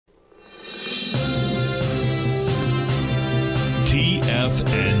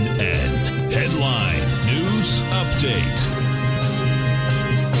TFNN. Headline News Update.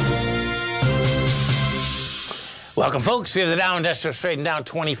 Welcome, folks. We have the Dow Industrial trading down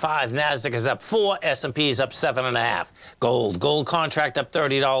 25. NASDAQ is up 4. S&P is up 7.5. Gold contract up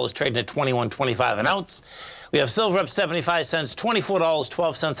 $30, trading at $21.25 an ounce. We have silver up 75 cents,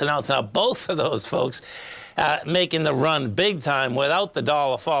 $24.12 an ounce. Now, both of those folks making the run big time without the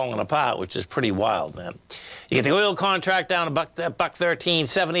dollar falling apart, which is pretty wild, man. You get the oil contract down a buck 13,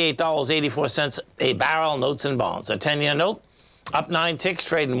 $78.84 a barrel. Notes and bonds. A 10-year note up 9 ticks,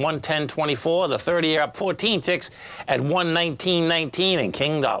 trading 110.24. The 30-year up 14 ticks at 119.19. And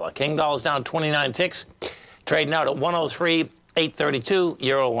King dollar's down 29 ticks, trading out at 103.832.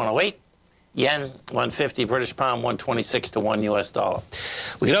 Euro 108. Yen 150. British pound 126 to 1 US dollar.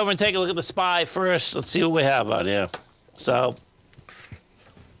 We get over and take a look at the SPY first. Let's see what we have out here. So,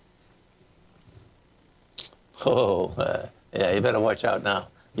 yeah, you better watch out now.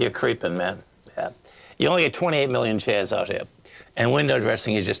 You're creeping, man. Yeah. You only get 28 million shares out here. And window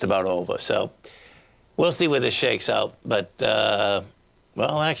dressing is just about over. So we'll see where this shakes out. But,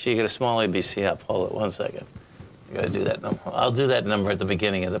 well, actually, you get a small ABC up. Hold it 1 second. You got to do that number. I'll do that number at the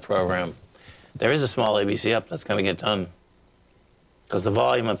beginning of the program. There is a small ABC up. That's going to get done. Because the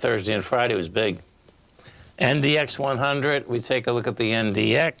volume on Thursday and Friday was big. NDX 100. We take a look at the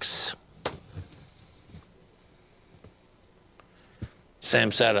NDX.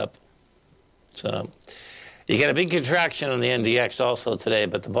 Same setup. So you get a big contraction on the NDX also today,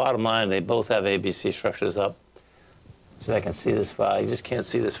 but the bottom line, they both have ABC structures up. So I can see this file. You just can't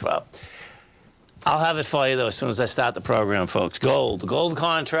see this file. I'll have it for you, though, as soon as I start the program, folks. Gold. The gold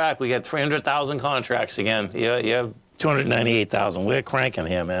contract, we got 300,000 contracts again. You have 298,000. We're cranking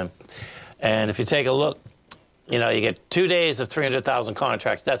here, man. And if you take a look, you know, you get 2 days of 300,000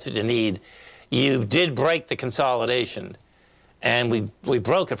 contracts. That's what you need. You did break the consolidation. And we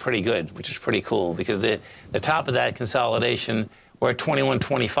broke it pretty good, which is pretty cool, because the top of that consolidation, we're at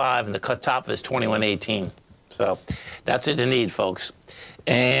 21.25, and the top of it is 21.18. So that's what you need, folks.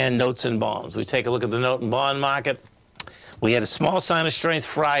 And notes and bonds. We take a look at the note and bond market. We had a small sign of strength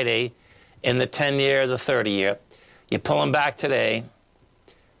Friday in the 10-year, the 30-year. You pull them back today.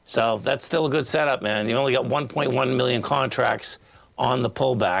 So that's still a good setup, man. You only got 1.1 million contracts on the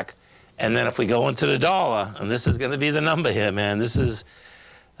pullback. And then if we go into the dollar, and this is going to be the number here, man. This is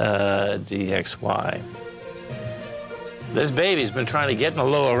DXY. This baby's been trying to get in the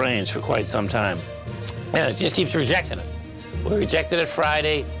lower range for quite some time. And it just keeps rejecting it. We rejected it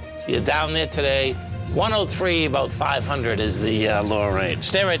Friday. You're down there today. 103, about 500 is the lower range.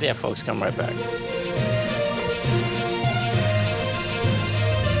 Stay right there, folks. Come right back.